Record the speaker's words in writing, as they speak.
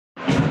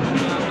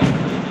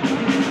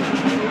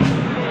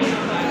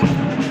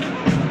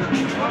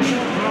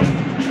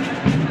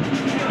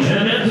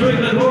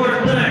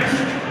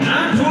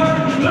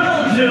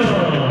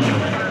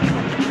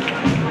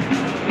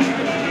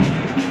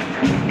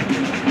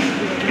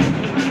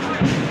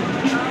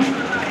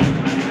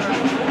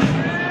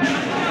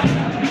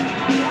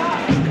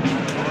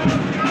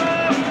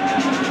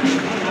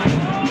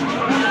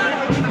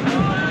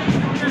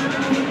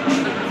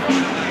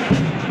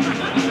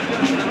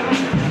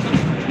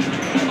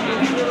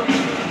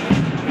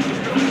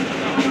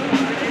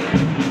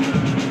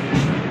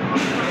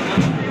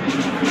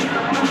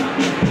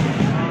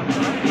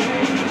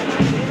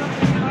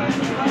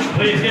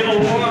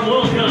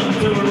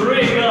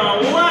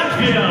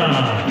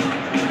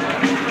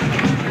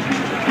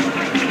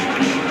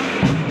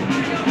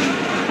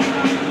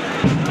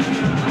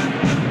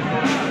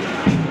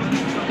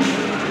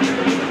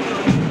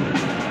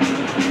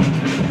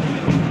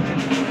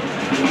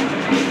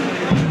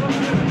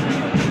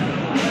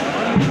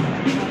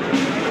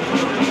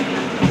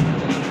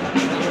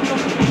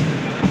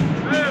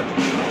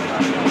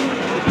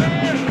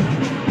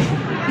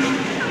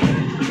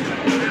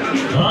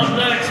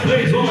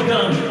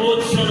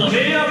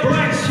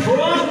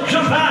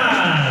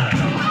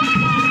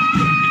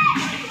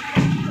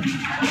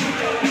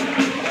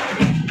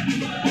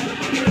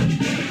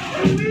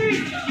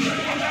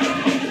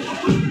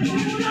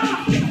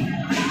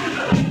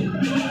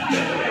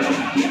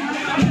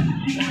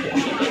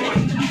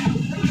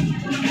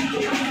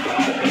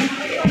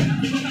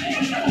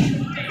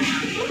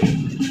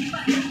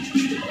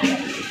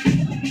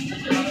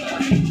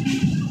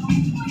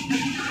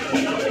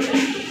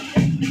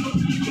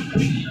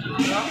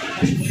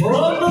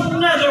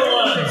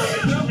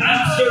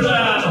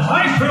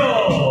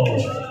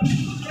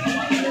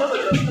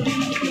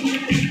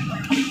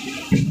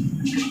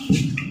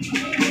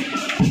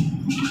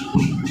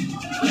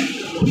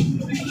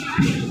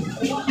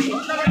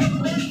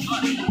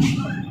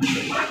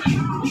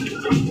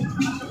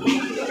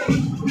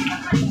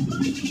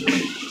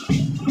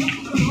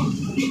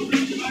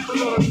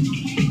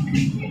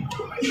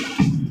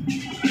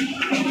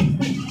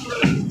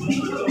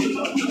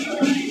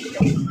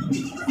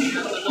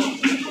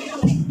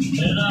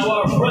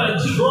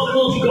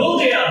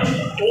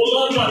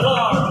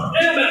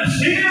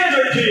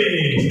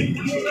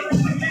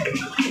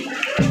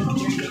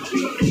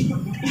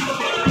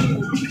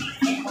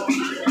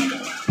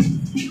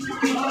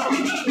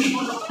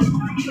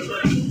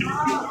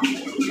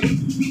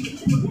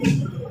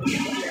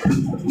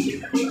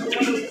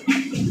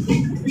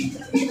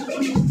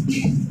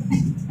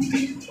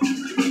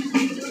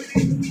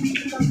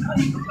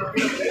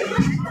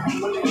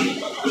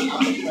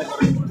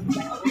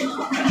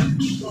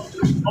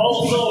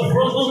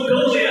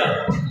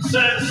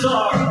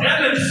for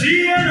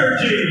M&C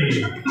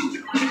Energy.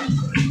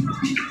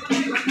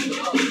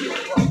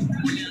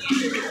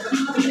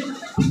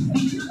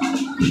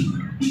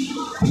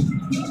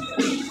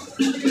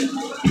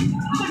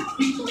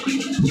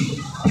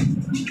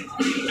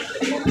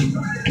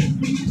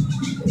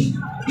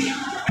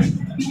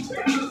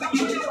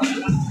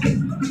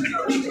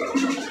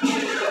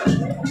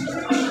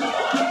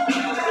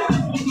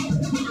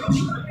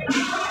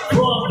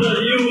 From the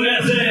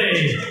USA,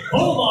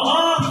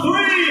 Omaha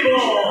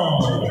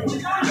 3-ball.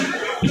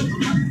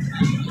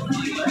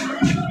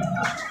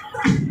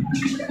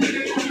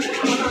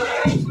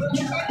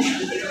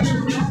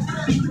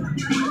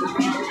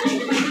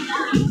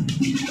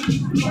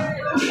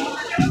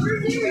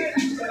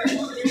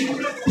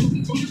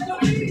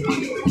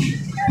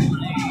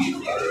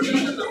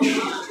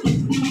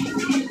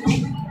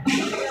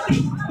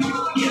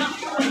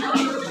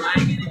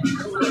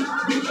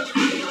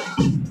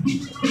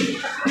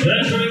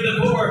 Entering the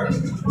court,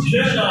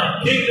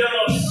 Jeddah, Kingdom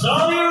of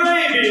Saudi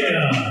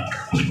Arabia.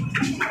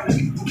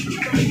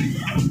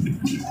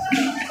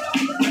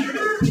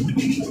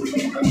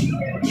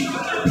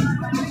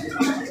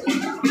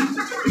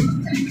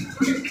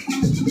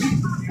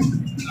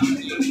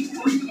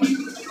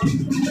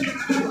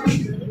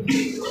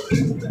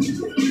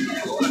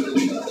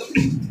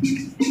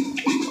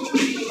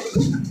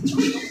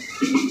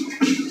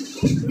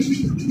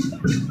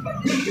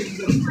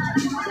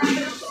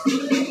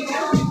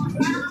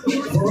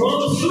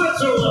 From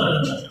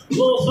Switzerland,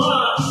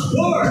 Lausanne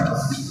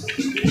Sports.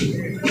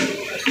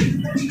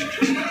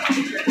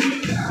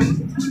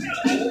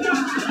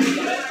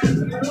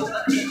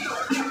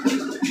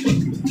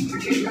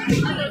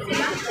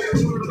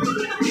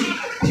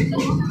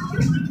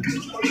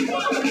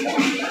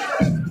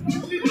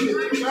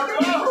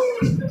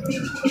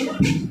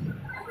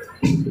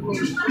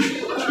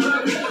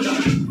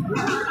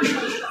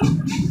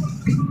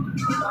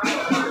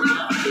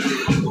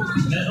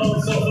 And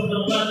also from the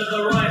land of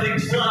the rising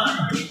sun,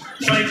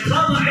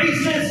 Saitama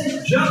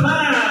Aces,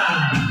 Japan.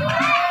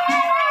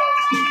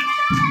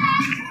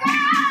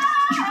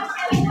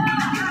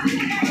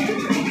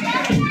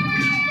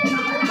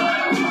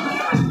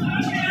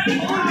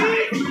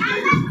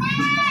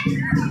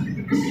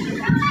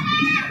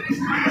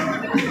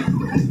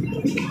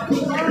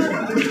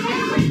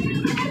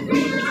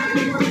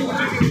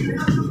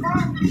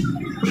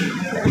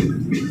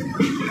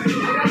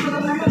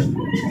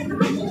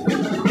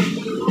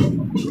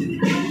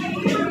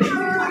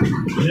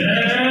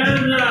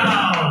 And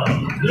now,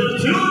 the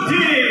two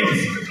teams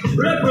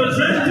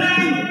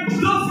representing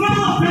the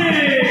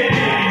Philippines.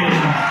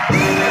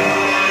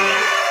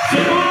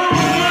 Cebu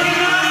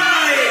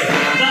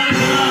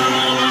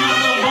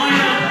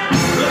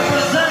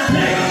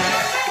representing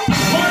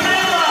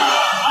Manila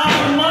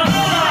and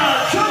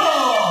Manila Cho.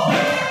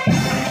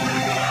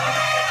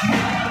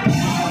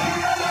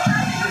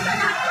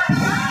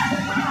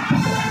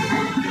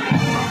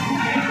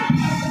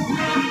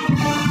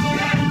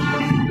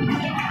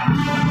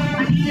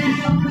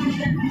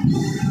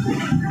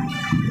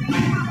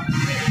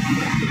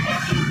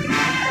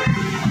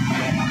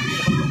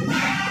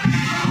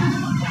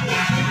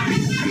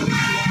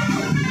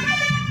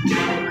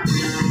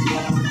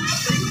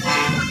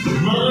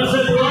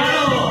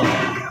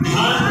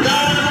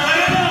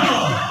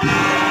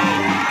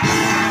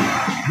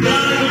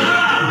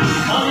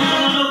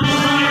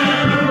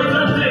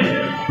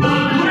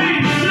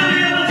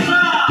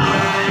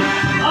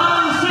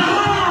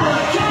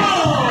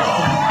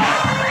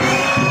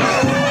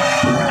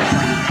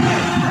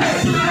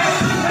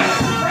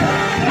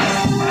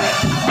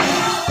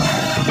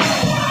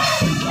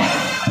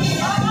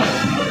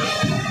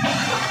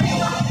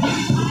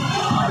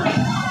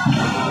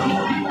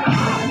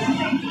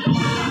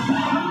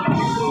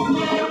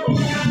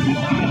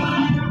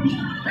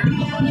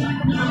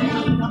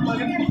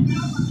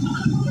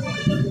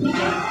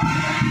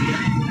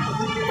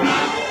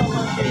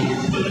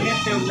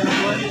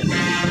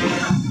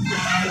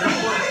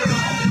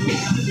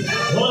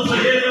 Once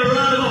again, a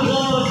round of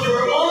applause for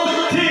all the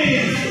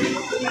teams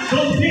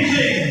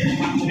competing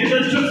in the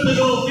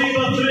Juxtado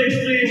FIBA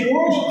 3x3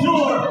 World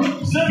Tour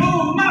Cebu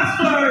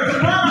Masters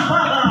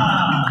Palapala.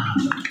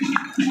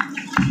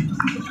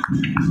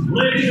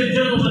 Ladies and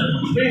gentlemen,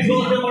 please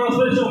welcome our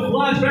official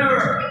flag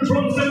bearer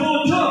from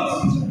Cebu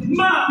Jux,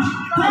 Matt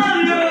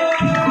Talio.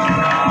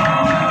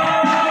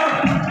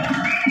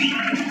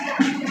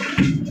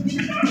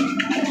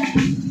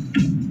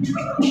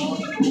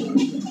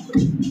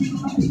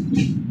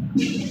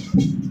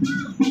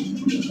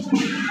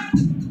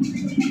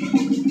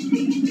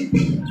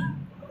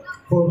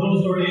 For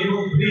those who are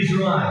able, please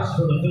rise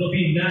for the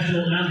Philippine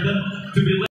National Anthem to be led.